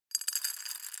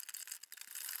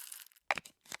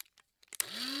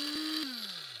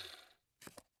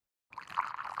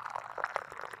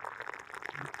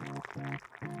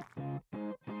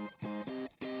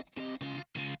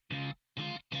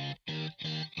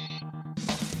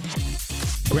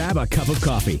Grab a cup of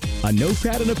coffee, a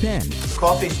notepad, and a pen.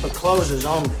 Coffee's for closers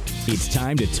only. It's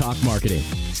time to talk marketing.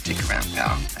 Stick around,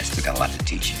 pal. I still got a lot to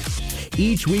teach you.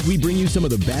 Each week, we bring you some of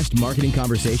the best marketing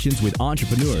conversations with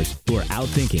entrepreneurs who are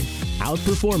outthinking,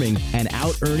 outperforming, and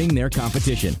out-earning their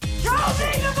competition. Show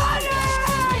me the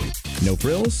money! No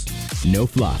frills, no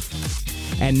fluff.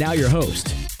 And now your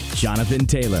host, Jonathan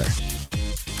Taylor.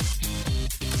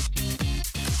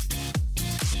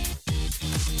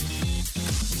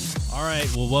 All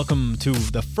right, well, welcome to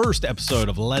the first episode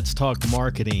of Let's Talk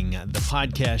Marketing, the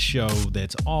podcast show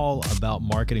that's all about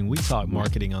marketing. We talk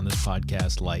marketing on this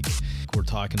podcast like we're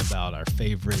talking about our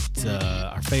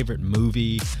favorite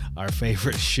movie, our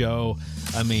favorite show.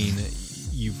 I mean,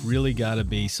 you've really got to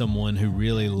be someone who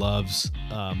really loves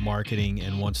marketing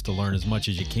and wants to learn as much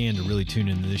as you can to really tune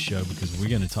into this show, because we're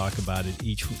going to talk about it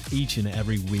each and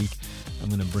every week. I'm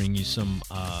going to bring you some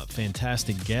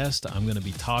fantastic guests. I'm going to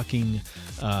be talking,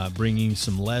 bringing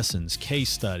some lessons, case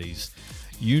studies,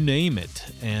 you name it.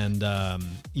 And,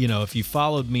 if you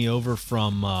followed me over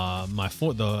from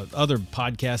the other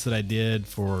podcast that I did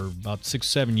for about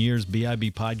 6-7 years,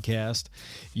 BIB podcast,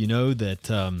 you know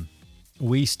that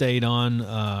we stayed on,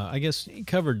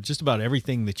 covered just about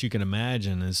everything that you can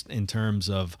imagine as in terms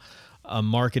of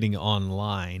marketing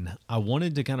online. I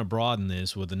wanted to kind of broaden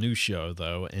this with a new show,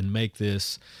 though, and make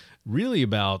this really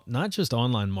about not just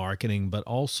online marketing, but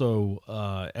also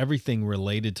everything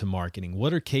related to marketing.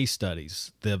 What are case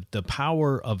studies? The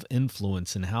power of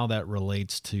influence and how that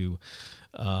relates to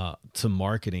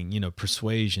marketing,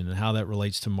 persuasion, and how that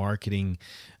relates to marketing,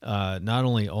 not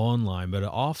only online, but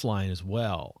offline as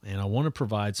well. And I want to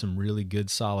provide some really good,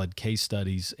 solid case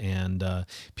studies and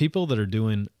people that are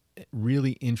doing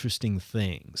really interesting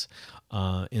things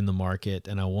in the market.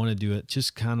 And I want to do it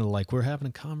just kind of like we're having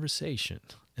a conversation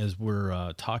as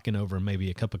we're talking over maybe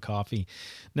a cup of coffee.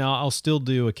 Now, I'll still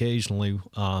do occasionally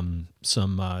I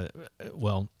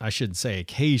shouldn't say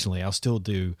occasionally. I'll still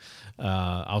do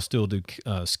some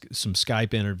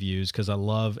Skype interviews, because I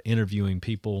love interviewing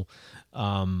people,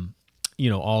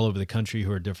 all over the country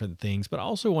who are different things. But I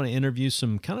also want to interview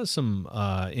some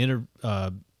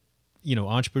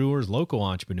entrepreneurs, local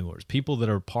entrepreneurs, people that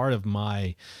are part of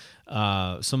my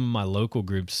some of my local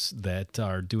groups that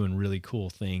are doing really cool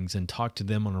things, and talk to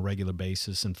them on a regular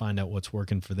basis and find out what's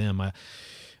working for them.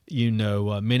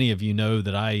 Many of you know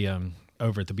that I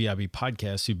over at the BIB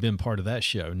podcast, who've been part of that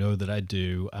show, know that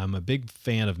I'm a big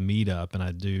fan of Meetup, and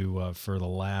I do for the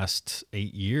last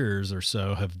 8 years or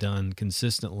so have done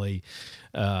consistently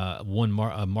a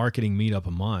marketing meetup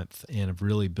a month, and have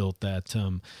really built that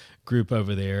group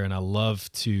over there. And I love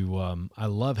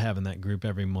having that group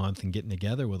every month and getting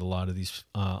together with a lot of these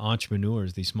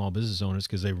entrepreneurs, these small business owners,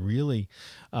 because they really,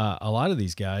 a lot of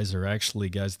these guys are actually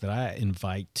guys that I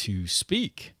invite to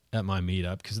speak at my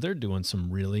meetup, because they're doing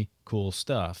some really cool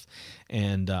stuff.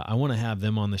 And I want to have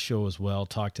them on the show as well,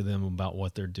 talk to them about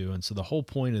what they're doing. So the whole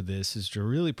point of this is to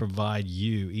really provide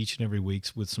you each and every week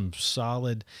with some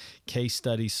solid case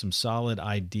studies, some solid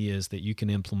ideas that you can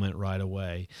implement right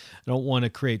away. I don't want to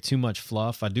create too much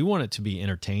fluff. I do want it to be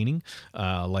entertaining,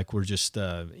 like we're just,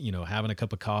 having a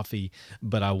cup of coffee,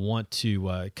 but I want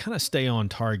to kind of stay on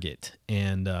target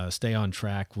and stay on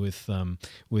track with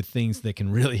things that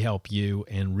can really help you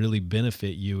and really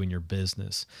benefit you and your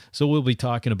business. So we'll be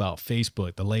talking about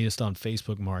Facebook, the latest on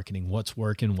Facebook marketing, what's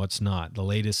working, what's not, the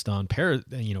latest on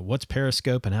what's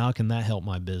Periscope and how can that help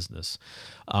my business.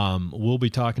 We'll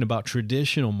be talking about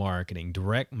traditional marketing,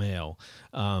 direct mail.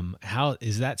 How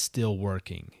is that still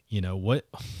working?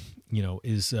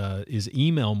 Is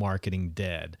email marketing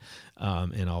dead?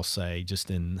 And I'll say, just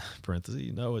in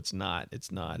parentheses, no, it's not.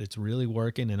 It's not. It's really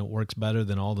working, and it works better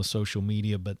than all the social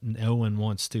media, but no one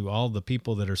wants to. All the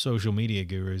people that are social media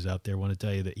gurus out there want to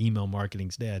tell you that email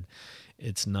marketing's dead.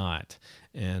 It's not.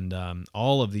 And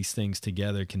all of these things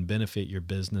together can benefit your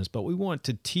business, but we want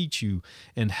to teach you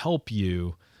and help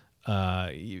you,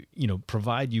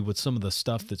 provide you with some of the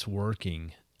stuff that's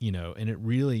working. And it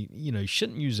really, you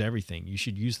shouldn't use everything. You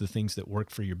should use the things that work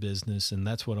for your business. And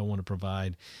that's what I want to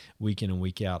provide week in and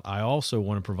week out. I also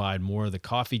want to provide more of the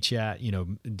coffee chat.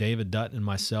 David Dutton and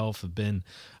myself have been,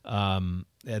 in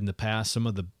the past, some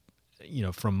of the,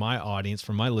 from my audience,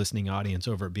 from my listening audience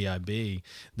over at BIB,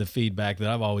 the feedback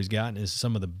that I've always gotten is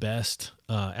some of the best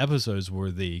episodes were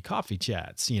the coffee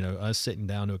chats. Us sitting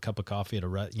down to a cup of coffee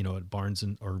at Barnes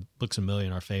or Books A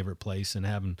Million, our favorite place, and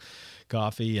having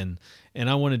coffee. And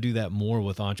I want to do that more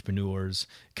with entrepreneurs,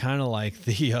 kind of like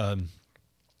the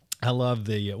I love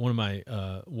the one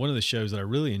of the shows that I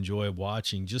really enjoy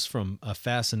watching, just from a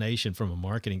fascination from a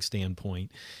marketing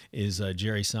standpoint, is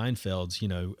Jerry Seinfeld's,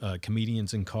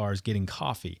 Comedians in Cars Getting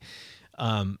Coffee.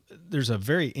 there's a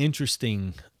very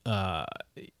interesting,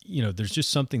 there's just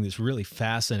something that's really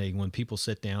fascinating when people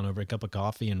sit down over a cup of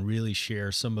coffee and really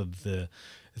share some of the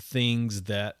things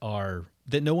that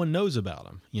no one knows about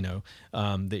them,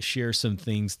 that share some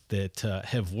things that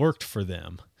have worked for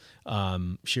them,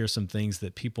 share some things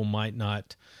that people might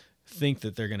not think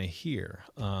that they're going to hear,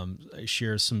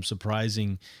 share some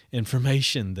surprising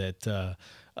information that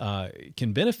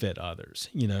can benefit others,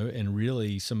 and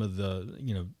really some of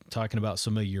the, talking about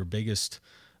some of your biggest,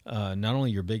 not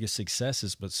only your biggest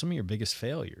successes, but some of your biggest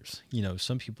failures.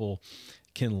 Some people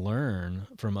can learn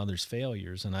from others'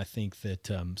 failures. And I think that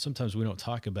sometimes we don't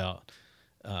talk about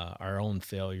our own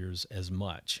failures as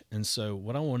much. And so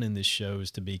what I want in this show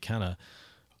is to be kind of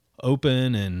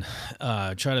open and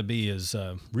try to be as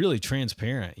really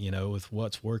transparent, with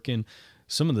what's working,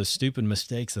 some of the stupid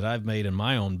mistakes that I've made in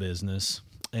my own business,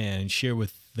 and share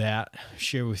that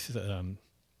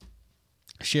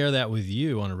with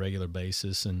you on a regular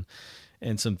basis, and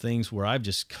some things where I've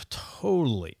just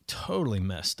totally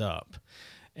messed up.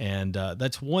 And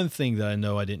that's one thing that I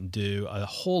know I didn't do a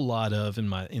whole lot of in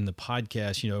the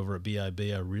podcast, over at BIB.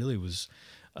 I really was,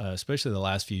 especially the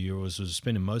last few years, was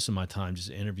spending most of my time just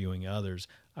interviewing others.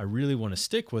 I really want to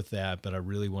stick with that, but I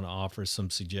really want to offer some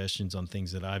suggestions on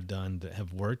things that I've done that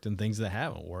have worked and things that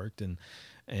haven't worked. And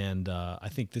I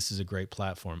think this is a great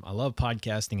platform. I love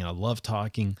podcasting and I love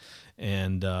talking.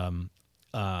 And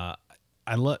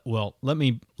let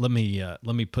me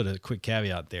put a quick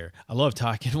caveat there. I love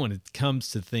talking when it comes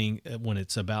to when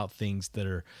it's about things that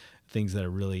I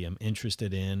really am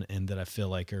interested in and that I feel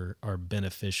like are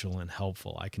beneficial and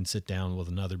helpful. I can sit down with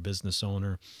another business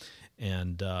owner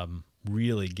and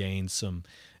really gain some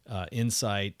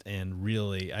insight, and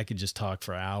really I could just talk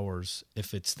for hours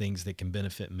if it's things that can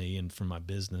benefit me and for my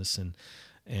business.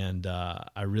 And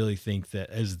I really think that,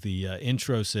 as the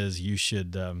intro says, you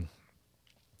should.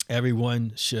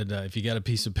 Everyone should, if you got a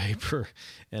piece of paper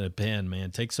and a pen,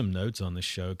 man, take some notes on the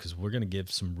show, because we're going to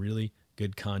give some really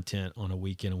good content on a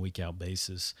week in and week out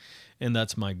basis. And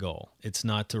that's my goal. It's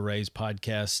not to raise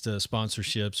podcast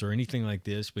sponsorships or anything like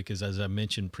this, because as I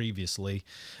mentioned previously,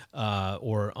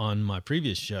 or on my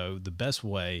previous show, the best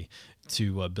way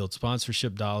to build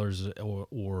sponsorship dollars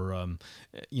or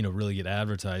really get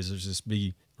advertisers is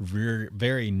be very,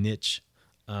 very niche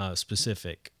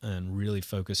specific and really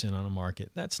focus in on a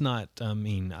market. That's not,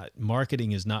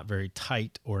 marketing is not very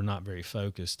tight or not very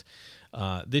focused.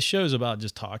 This show is about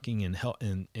just talking and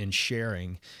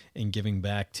sharing and giving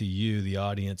back to you, the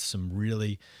audience, some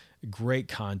really great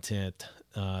content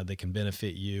that can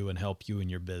benefit you and help you in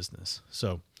your business.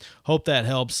 So hope that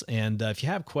helps. And if you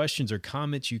have questions or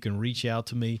comments, you can reach out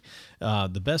to me.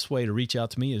 The best way to reach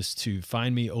out to me is to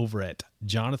find me over at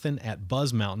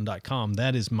jonathan@buzzmountain.com.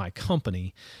 That is my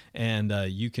company, and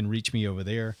you can reach me over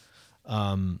there.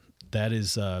 That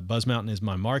is Buzz Mountain is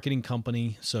my marketing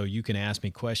company, so you can ask me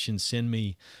questions, send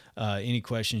me any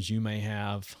questions you may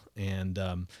have, and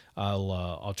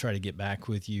I'll try to get back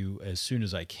with you as soon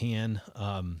as I can.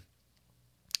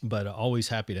 But always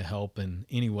happy to help in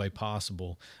any way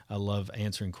possible. I love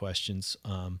answering questions.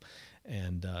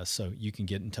 So you can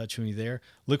get in touch with me there.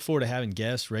 Look forward to having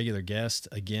regular guests.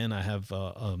 Again, I have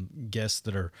guests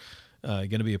that are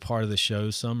going to be a part of the show.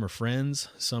 Some are friends.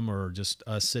 Some are just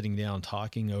us sitting down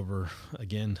talking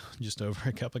just over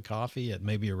a cup of coffee at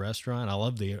maybe a restaurant. I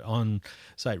love the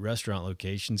on-site restaurant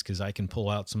locations because I can pull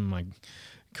out some of my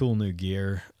cool new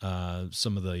gear,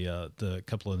 some of the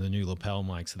couple of the new lapel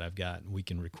mics that I've got, and we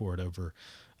can record over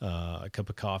a cup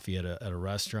of coffee at a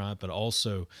restaurant. But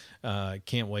also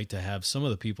can't wait to have some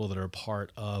of the people that are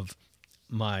part of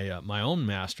my own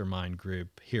mastermind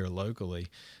group here locally,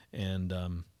 and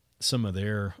some of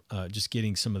their just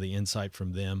getting some of the insight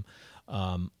from them.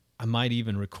 I might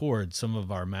even record some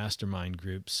of our mastermind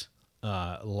groups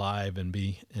live and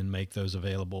make those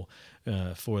available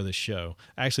for the show.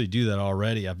 I actually do that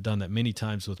already. I've done that many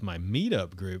times with my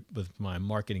meetup group, with my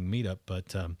marketing meetup,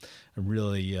 but I'm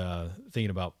really thinking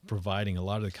about providing a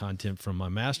lot of the content from my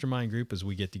mastermind group as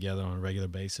we get together on a regular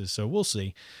basis. So we'll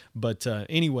see. But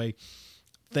anyway,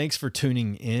 thanks for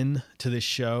tuning in to this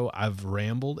show. I've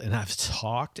rambled and I've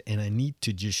talked, and I need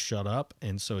to just shut up.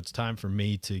 And so it's time for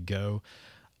me to go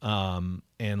and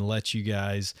let you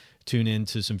guys tune in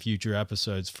to some future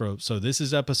episodes. So this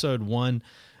is episode 1.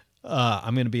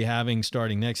 I'm going to be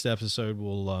starting next episode,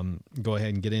 we'll go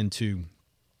ahead and get into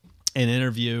an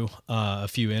interview, a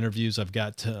few interviews I've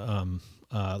got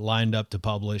lined up to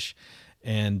publish,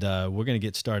 and we're going to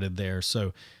get started there.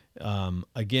 So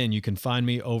again, you can find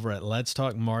me over at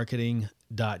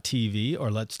letstalkmarketing.tv or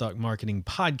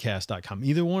letstalkmarketingpodcast.com,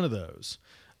 either one of those.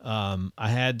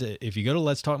 if you go to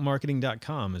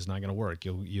letstalkmarketing.com, it's not going to work.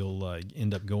 You'll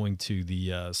end up going to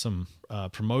the some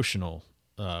promotional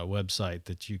website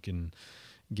that you can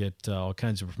get all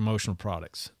kinds of promotional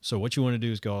products. So what you want to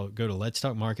do is go to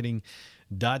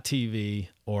letstalkmarketing.tv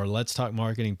or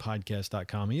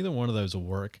letstalkmarketingpodcast.com. Either one of those will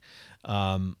work.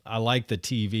 I like the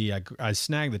TV. I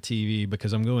snagged the TV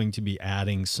because I'm going to be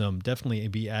definitely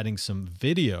be adding some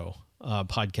video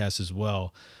podcasts as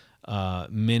well.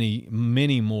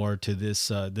 Many more to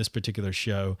this particular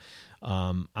show.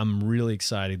 I'm really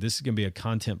excited. This is going to be a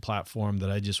content platform that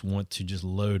I just want to just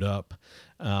load up.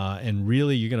 And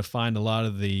really, you're going to find a lot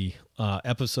of the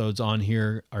episodes on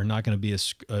here are not going to be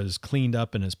as cleaned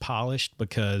up and as polished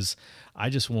because I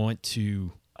just want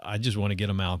to get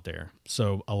them out there.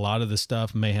 So a lot of the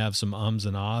stuff may have some ums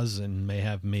and ahs and may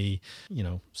have me,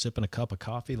 sipping a cup of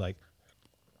coffee like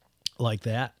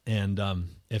that. And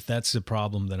if that's the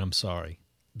problem, then I'm sorry.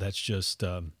 That's just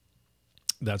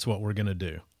that's what we're gonna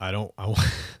do.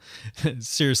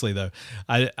 Seriously though,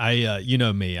 I you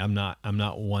know me, I'm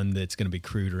not one that's gonna be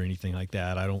crude or anything like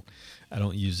that. I don't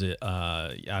use it.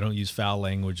 I don't use foul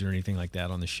language or anything like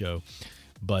that on the show.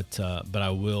 But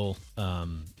I will.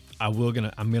 I'm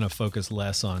gonna focus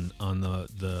less on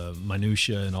the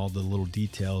minutia and all the little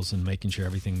details and making sure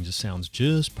everything just sounds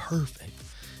just perfect.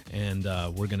 And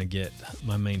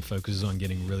my main focus is on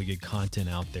getting really good content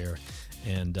out there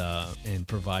and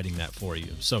providing that for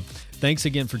you. So thanks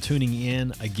again for tuning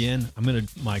in. Again,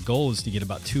 my goal is to get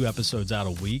about 2 episodes out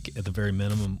a week at the very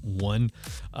minimum, 1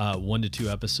 to 2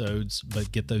 episodes,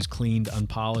 but get those cleaned,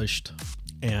 unpolished,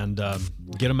 and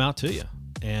get them out to you.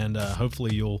 And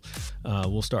hopefully we'll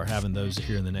start having those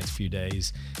here in the next few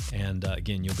days. And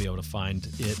again, you'll be able to find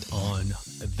it on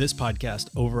this podcast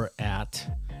over at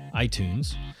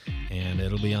iTunes, and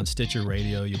it'll be on Stitcher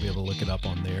Radio. You'll be able to look it up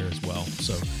on there as well.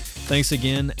 So thanks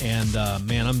again. And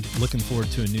man, I'm looking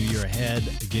forward to a new year ahead,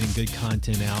 getting good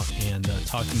content out and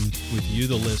talking with you,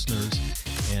 the listeners,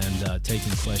 and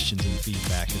taking questions and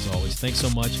feedback as always. Thanks so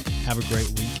much. Have a great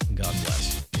week and God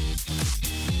bless.